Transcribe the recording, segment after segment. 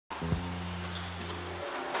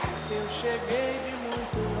Eu cheguei de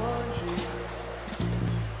muito longe.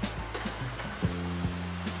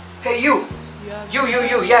 Hey you,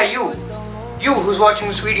 yeah you who's watching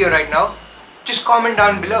this video right now, just comment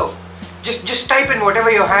down below. Just type in whatever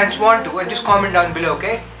your hands want to and just comment down below,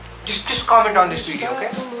 okay? Just comment on this video, okay?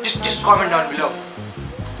 Just comment down below.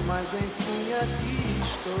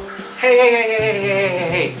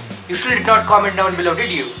 Hey, you still did not comment down below, did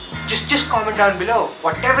you? Just comment down below,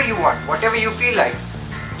 whatever you want, whatever you feel like.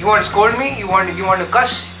 You want to scold me? You want to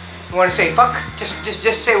cuss? You want to say fuck?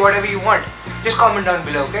 Just say whatever you want. Just comment down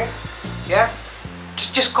below, okay? Yeah?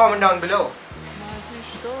 Just comment down below.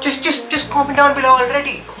 Just comment down below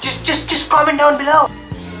already. Just comment down below.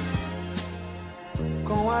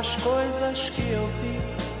 Com as coisas que eu vi.